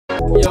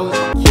Yo, it's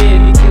the kid,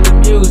 Pkilla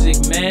Musik,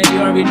 man. You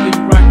already know you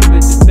rockin'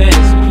 with the best.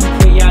 Pkilla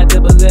Musik.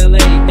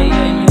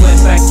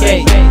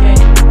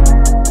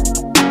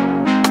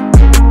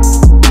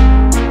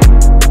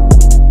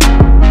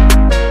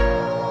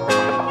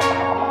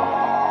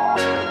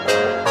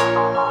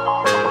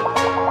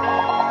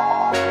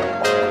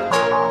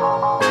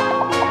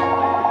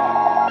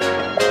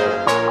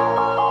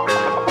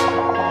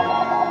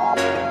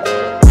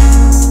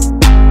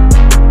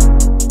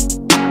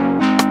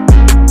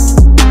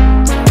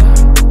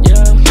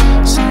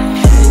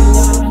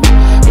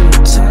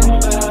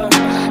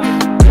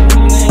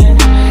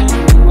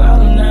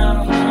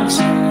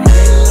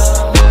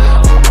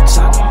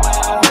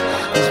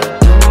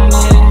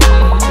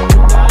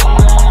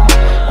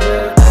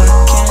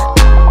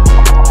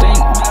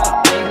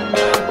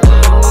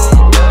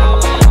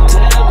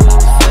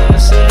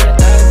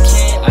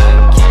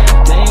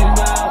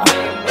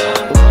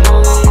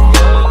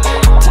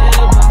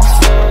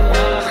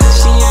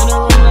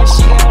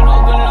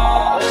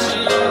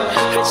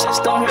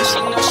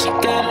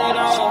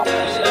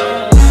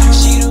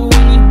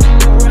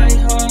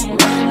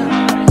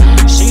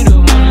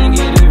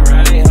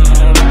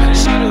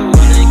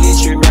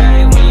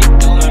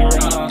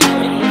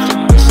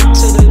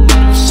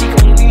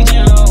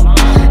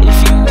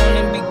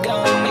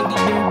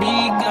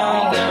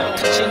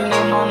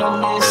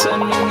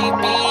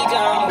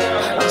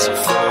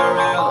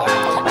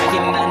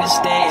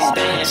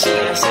 She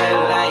got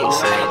satellites,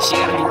 she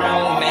got a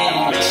grown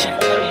man. She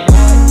got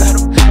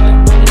a boy,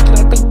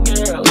 like a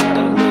girl, like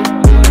a little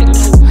boy,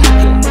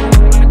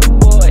 like a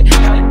boy.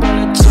 Hop on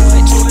a toy,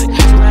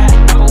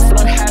 ride off,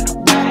 learn how to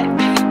ride,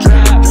 then he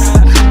drive,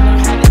 learn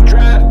how to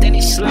drive, then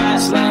he slide.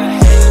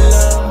 Hey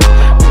love,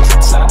 what you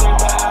talking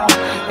about?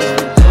 If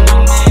you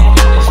doing it,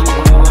 if you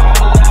gon'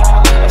 wild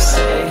out, I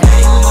say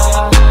hey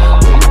love,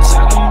 what you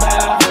talking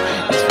about?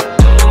 If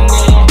you doing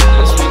it,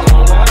 if you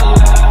gon' wild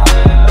out.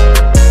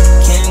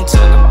 Can't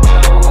talk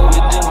about what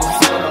we did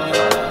before.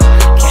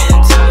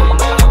 Can't talk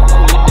about what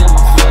we did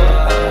before.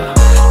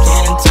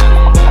 Can't talk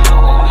about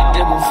what we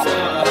did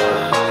before.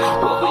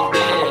 What we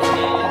did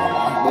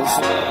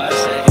before. I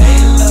say hey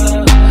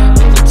love,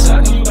 what you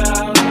talking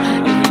about?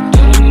 If you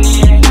doing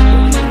it,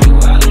 if you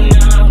wildin'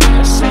 out.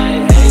 I say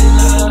hey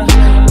love,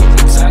 what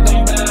you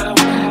talking about?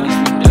 If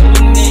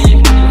you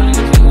doing it,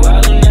 if you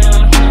wildin'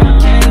 out.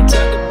 Can't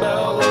talk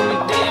about what we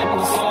did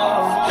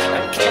before.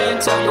 I can't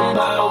talk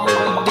about what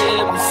we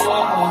did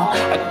before.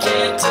 I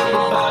can't talk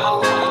about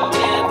what we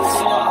did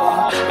before.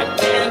 I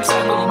can't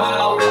talk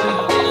about what we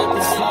did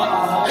before.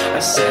 I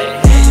say